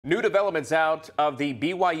New developments out of the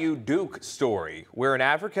BYU Duke story, where an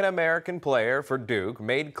African-American player for Duke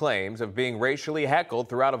made claims of being racially heckled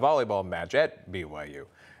throughout a volleyball match at BYU.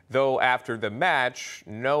 Though after the match,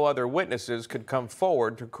 no other witnesses could come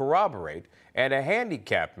forward to corroborate, and a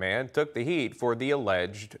handicapped man took the heat for the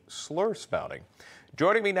alleged slur spouting.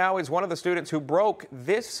 Joining me now is one of the students who broke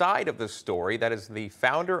this side of the story. That is the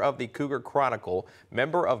founder of the Cougar Chronicle,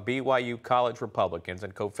 member of BYU College Republicans,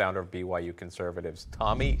 and co-founder of BYU Conservatives,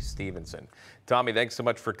 Tommy Stevenson. Tommy, thanks so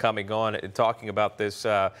much for coming on and talking about this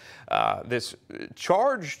this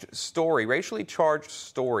charged story, racially charged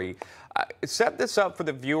story. Set this up for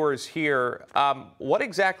the viewers here. What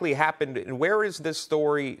exactly happened, and where is this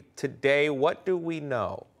story today? What do we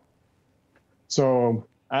know? So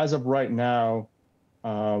as of right now,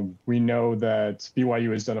 we know that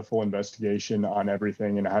BYU has done a full investigation on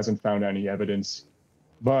everything and hasn't found any evidence.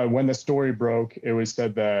 But when the story broke, it was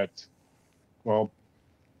said that, well,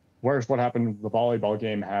 where's what happened? The volleyball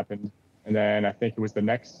game happened. And then I think it was the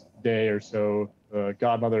next day or so, the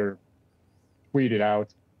godmother tweeted out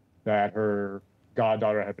that her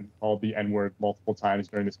goddaughter had been called the N-word multiple times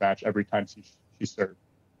during this match, every time she served.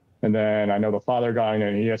 And then I know the father got in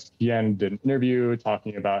and ESPN did an interview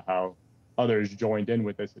talking about how others joined in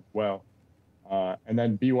with this as well. And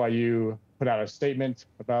then BYU put out a statement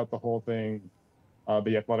about the whole thing.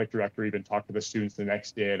 The athletic director even talked to the students the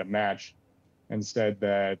next day at a match and said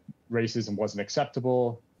that racism wasn't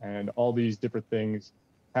acceptable and all these different things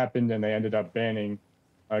happened, and they ended up banning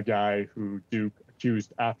a guy who Duke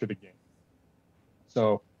accused after the game.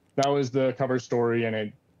 So that was the cover story, and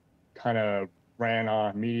it kind of ran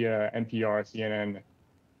on media, NPR, CNN,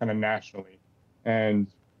 kind of nationally. And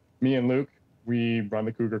me and Luke, we run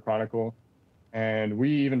the Cougar Chronicle, and we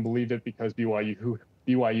even believed it because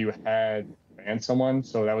BYU had banned someone,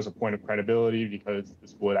 so that was a point of credibility because the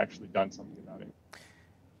school had actually done something about it.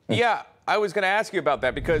 Yeah, I was going to ask you about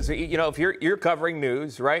that because, you know, if you're covering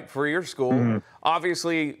news, right, for your school,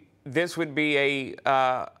 obviously this would be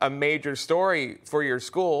a major story for your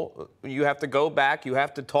school. You have to go back, you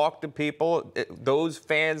have to talk to people, those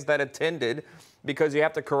fans that attended, because you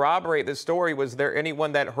have to corroborate this story. Was there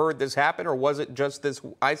anyone that heard this happen, or was it just this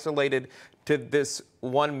isolated to this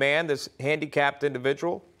one man, this handicapped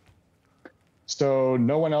individual? So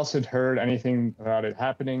no one else had heard anything about it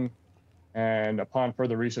happening. And upon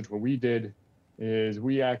further research, what we did is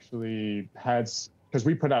we actually had, because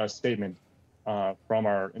we put out a statement from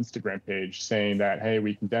our Instagram page saying that, hey,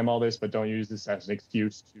 we condemn all this, but don't use this as an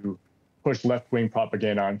excuse to push left-wing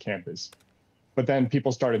propaganda on campus. But then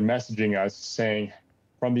people started messaging us saying,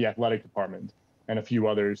 from the athletic department and a few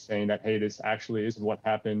others, saying that, hey, this actually isn't what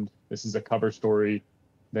happened. This is a cover story.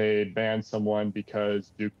 They banned someone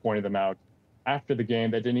because Duke pointed them out after the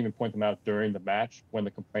game. They didn't even point them out during the match when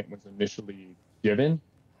the complaint was initially given.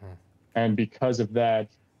 And because of that,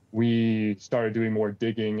 we started doing more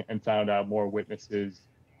digging and found out more witnesses.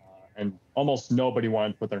 And almost nobody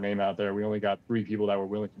wanted to put their name out there. We only got 3 people that were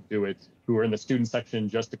willing to do it, who were in the student section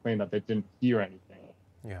just to claim that they didn't hear anything.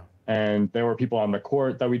 Yeah. And there were people on the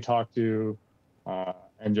court that we talked to,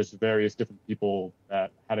 and just various different people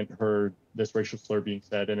that hadn't heard this racial slur being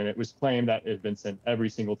said. And it was claimed that it had been said every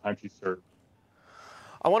single time she served.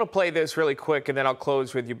 I want to play this really quick, and then I'll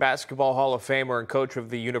close with you. Basketball Hall of Famer and coach of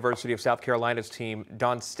the University of South Carolina's team,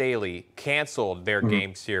 Don Staley, canceled their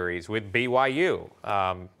game series with BYU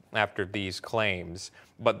after these claims,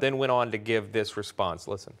 but then went on to give this response.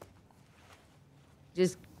 Listen.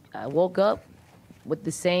 I woke up with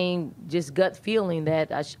the same gut feeling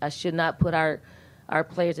that I should not put our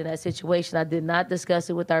players in that situation. I did not discuss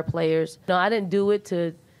it with our players. No, I didn't do it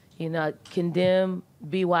to, condemn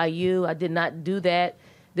BYU. I did not do that.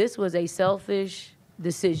 This was a selfish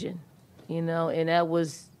decision, and I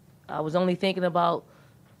was only thinking about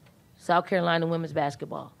South Carolina women's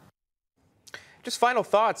basketball. Just final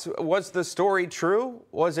thoughts. Was the story true?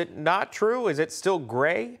 Was it not true? Is it still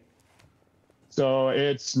gray? So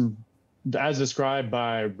it's as described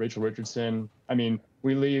by Rachel Richardson. I mean,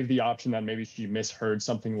 we leave the option that maybe she misheard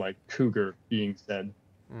something like cougar being said.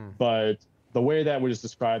 But the way that was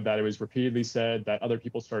described, that it was repeatedly said, that other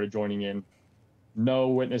people started joining in. No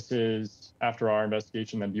witnesses after our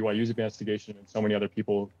investigation and BYU's investigation and so many other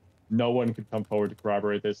people, no one could come forward to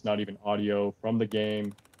corroborate this, not even audio from the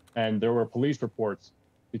game. And there were police reports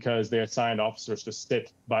because they assigned officers to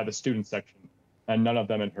sit by the student section, and none of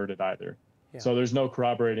them had heard it either. Yeah. So there's no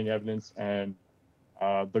corroborating evidence, and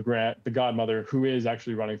the godmother, who is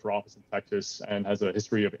actually running for office in Texas and has a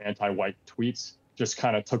history of anti-white tweets, just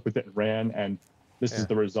kind of took with it and ran, and this is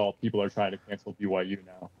the result. People are trying to cancel BYU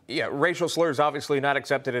now. Yeah, racial slurs obviously not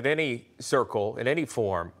accepted in any circle, in any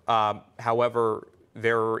form. However,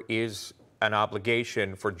 there is an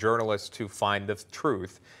obligation for journalists to find the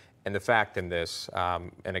truth and the fact in this.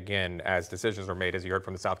 And again, as decisions are made, as you heard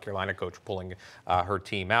from the South Carolina coach pulling her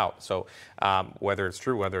team out. So whether it's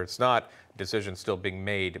true, whether it's not, decisions still being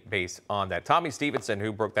made based on that. Tommy Stevenson,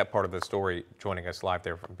 who broke that part of the story, joining us live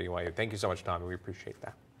there from BYU. Thank you so much, Tommy. We appreciate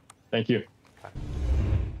that. Thank you. Bye.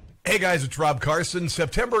 Hey guys, it's Rob Carson.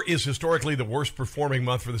 September is historically the worst performing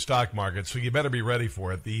month for the stock market, so you better be ready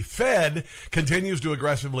for it. The Fed continues to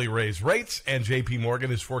aggressively raise rates, and JP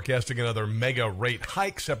Morgan is forecasting another mega rate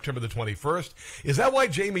hike September the 21st. Is that why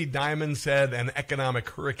Jamie Dimon said an economic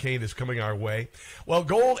hurricane is coming our way? Well,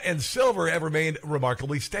 gold and silver have remained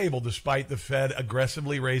remarkably stable despite the Fed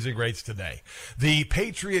aggressively raising rates today. The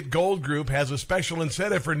Patriot Gold Group has a special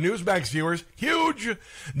incentive for Newsmax viewers. Huge!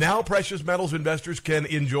 Now precious metals investors can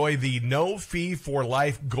enjoy the no-fee for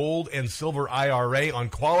life gold and silver IRA on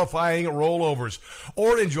qualifying rollovers,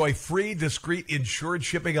 or enjoy free, discreet, insured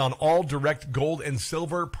shipping on all direct gold and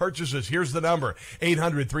silver purchases. Here's the number,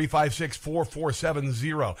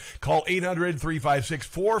 800-356-4470. Call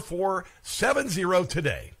 800-356-4470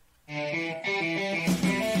 today.